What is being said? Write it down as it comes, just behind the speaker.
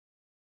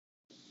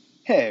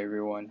Hey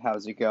everyone,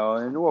 how's it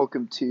going?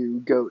 Welcome to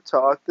Goat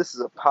Talk. This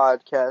is a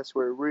podcast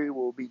where we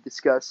will be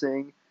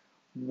discussing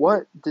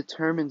what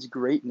determines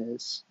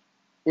greatness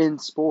in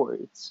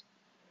sports.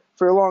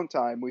 For a long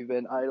time, we've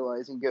been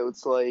idolizing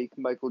goats like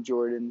Michael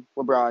Jordan,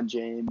 LeBron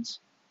James,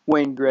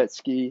 Wayne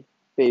Gretzky,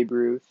 Babe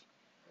Ruth.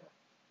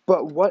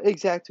 But what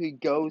exactly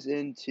goes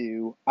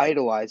into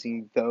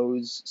idolizing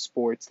those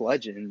sports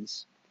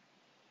legends?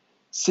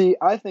 See,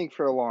 I think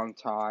for a long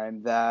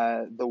time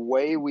that the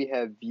way we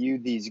have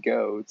viewed these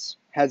goats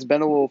has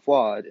been a little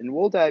flawed, and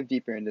we'll dive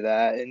deeper into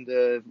that in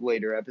the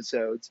later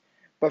episodes.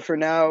 But for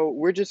now,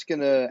 we're just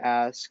gonna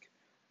ask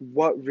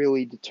what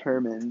really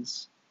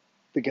determines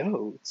the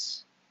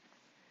goats.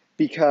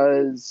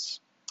 Because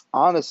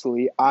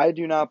honestly, I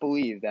do not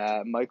believe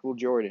that Michael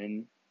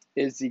Jordan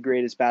is the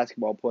greatest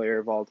basketball player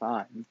of all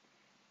time.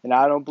 And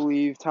I don't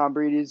believe Tom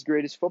Brady is the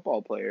greatest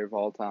football player of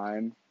all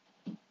time.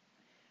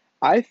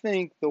 I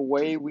think the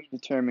way we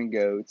determine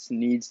goats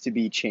needs to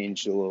be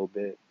changed a little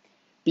bit.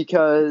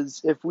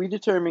 Because if we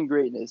determine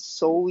greatness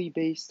solely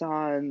based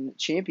on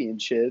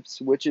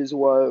championships, which is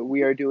what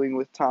we are doing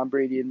with Tom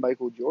Brady and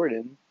Michael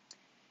Jordan,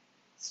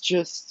 it's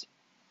just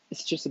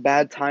it's just a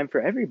bad time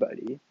for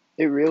everybody.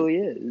 It really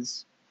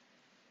is.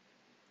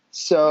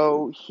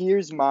 So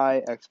here's my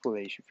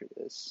explanation for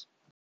this.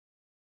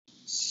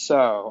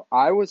 So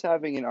I was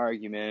having an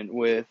argument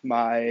with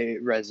my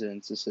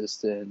residence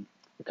assistant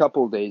a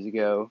couple of days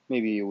ago,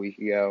 maybe a week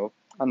ago.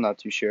 I'm not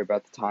too sure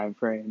about the time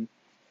frame.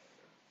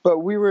 But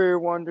we were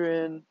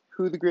wondering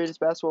who the greatest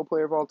basketball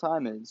player of all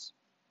time is.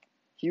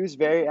 He was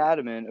very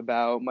adamant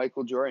about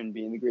Michael Jordan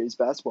being the greatest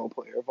basketball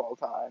player of all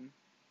time.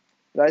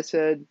 But I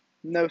said,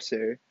 no,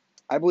 sir.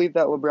 I believe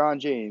that LeBron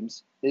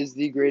James is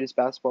the greatest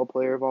basketball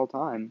player of all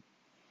time.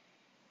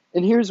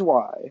 And here's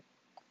why.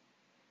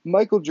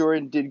 Michael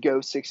Jordan did go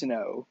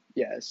 6-0.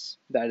 Yes,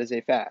 that is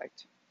a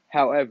fact.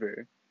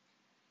 However,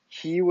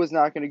 he was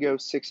not going to go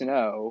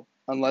 6-0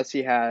 unless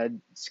he had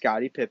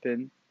Scottie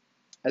Pippen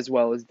as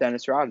well as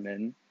Dennis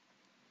Rodman.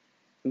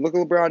 And look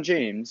at LeBron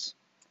James.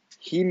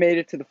 He made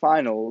it to the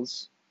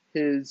finals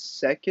his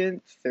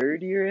second,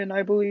 third year in,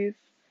 I believe,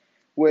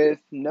 with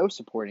no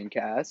supporting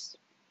cast.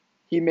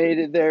 He made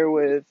it there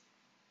with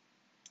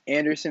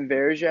Anderson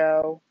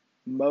Varejao,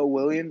 Mo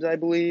Williams, I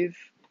believe,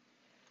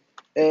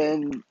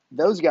 and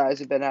those guys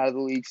have been out of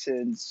the league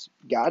since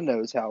God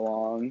knows how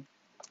long.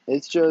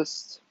 It's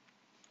just,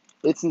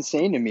 it's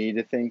insane to me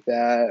to think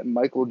that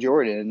Michael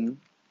Jordan,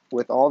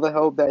 with all the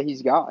help that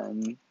he's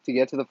gotten to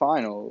get to the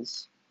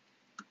finals,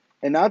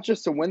 and not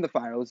just to win the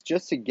finals,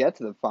 just to get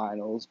to the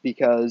finals,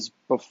 because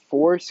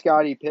before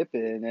Scottie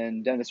Pippen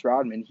and Dennis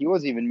Rodman, he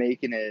wasn't even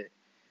making it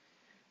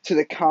to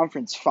the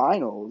conference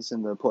finals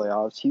in the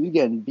playoffs. He was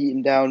getting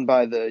beaten down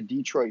by the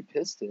Detroit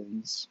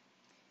Pistons.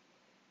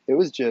 It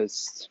was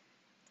just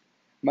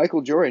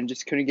Michael Jordan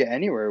just couldn't get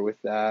anywhere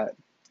with that.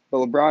 But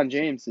LeBron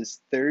James, his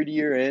third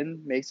year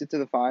in, makes it to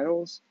the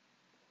finals.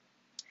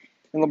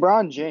 And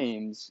LeBron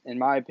James, in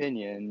my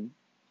opinion,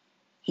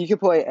 he could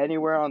play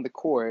anywhere on the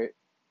court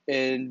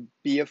and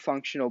be a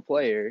functional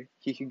player.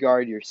 He could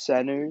guard your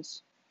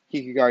centers,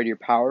 he could guard your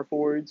power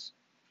forwards,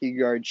 he could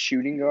guard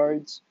shooting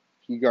guards,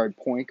 he could guard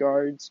point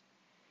guards,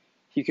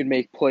 he could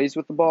make plays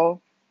with the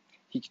ball,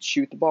 he could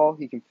shoot the ball,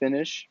 he can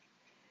finish.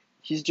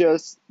 He's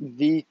just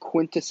the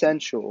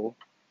quintessential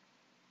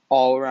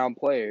all around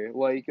player,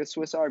 like a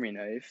Swiss Army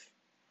knife.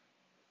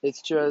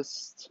 It's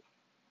just,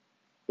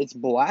 it's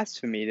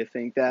blasphemy to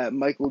think that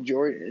Michael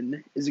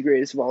Jordan is the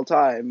greatest of all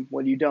time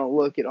when you don't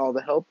look at all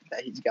the help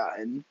that he's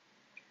gotten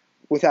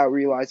without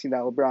realizing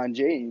that LeBron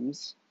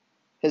James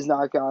has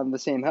not gotten the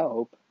same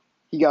help.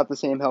 He got the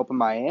same help in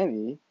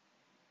Miami,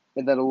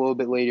 and then a little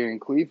bit later in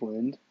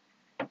Cleveland,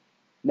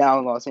 now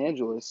in Los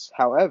Angeles.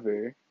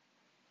 However,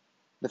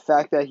 the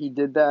fact that he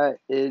did that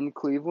in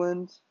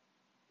Cleveland,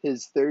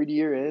 his third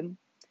year in,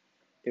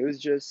 it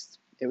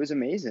was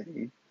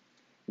amazing.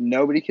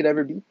 Nobody could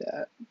ever beat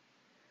that.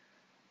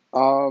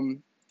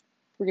 Um,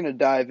 we're going to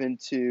dive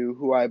into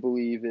who I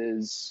believe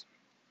is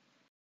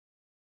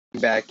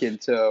back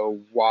into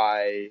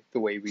why the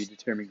way we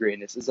determine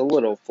greatness is a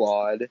little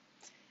flawed.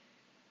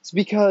 It's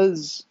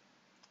because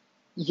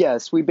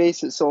yes, we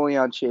base it solely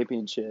on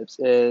championships,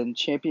 and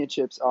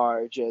championships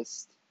are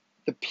just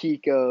the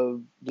peak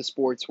of the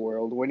sports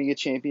world. Winning a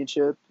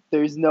championship,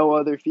 there's no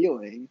other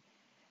feeling.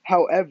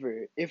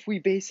 However, if we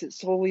base it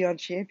solely on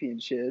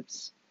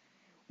championships,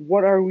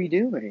 what are we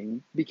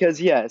doing?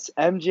 Because yes,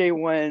 MJ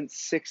went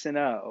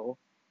 6-0.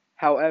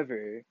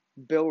 However,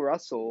 Bill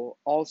Russell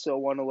also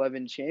won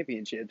 11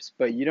 championships,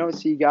 but you don't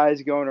see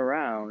guys going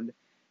around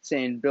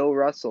saying Bill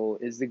Russell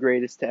is the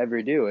greatest to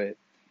ever do it.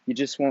 You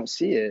just won't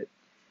see it.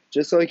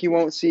 Just like you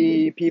won't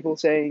see people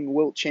saying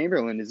Wilt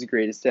Chamberlain is the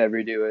greatest to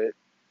ever do it.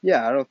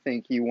 Yeah, I don't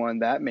think he won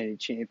that many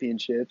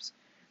championships,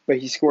 but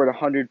he scored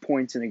 100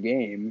 points in a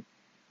game.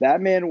 That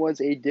man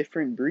was a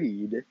different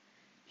breed.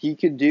 He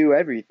could do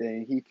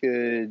everything. He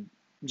could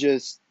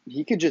just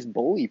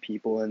bully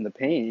people in the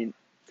paint,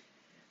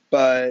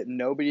 but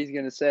nobody's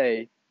going to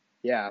say,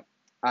 "Yeah,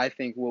 I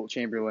think Wilt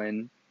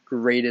Chamberlain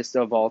greatest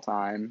of all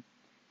time."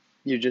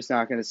 You're just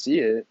not going to see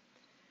it.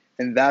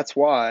 And that's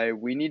why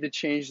we need to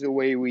change the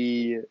way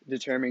we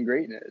determine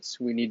greatness.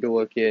 We need to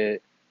look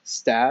at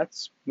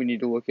stats. We need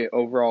to look at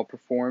overall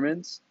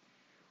performance.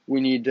 We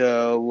do need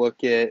to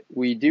look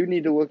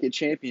at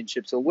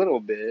championships a little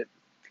bit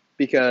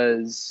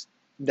because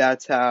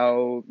that's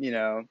how,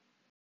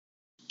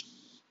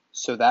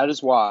 so that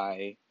is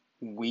why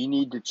we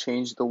need to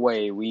change the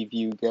way we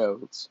view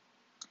GOATs.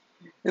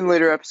 In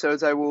later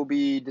episodes, I will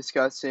be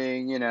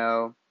discussing,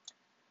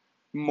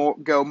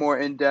 go more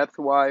in depth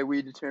why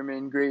we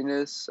determine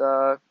greatness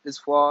is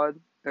flawed,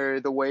 or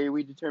the way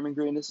we determine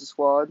greatness is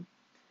flawed.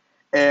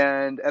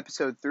 And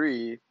episode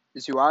 3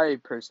 is who I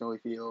personally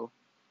feel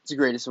is the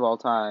greatest of all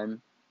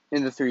time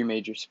in the 3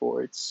 major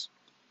sports.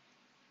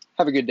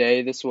 Have a good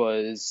day. This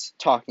was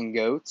Talking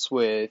Goats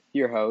with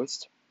your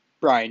host,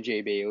 Brian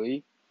J.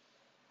 Bailey,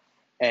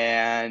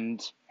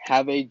 and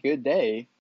have a good day.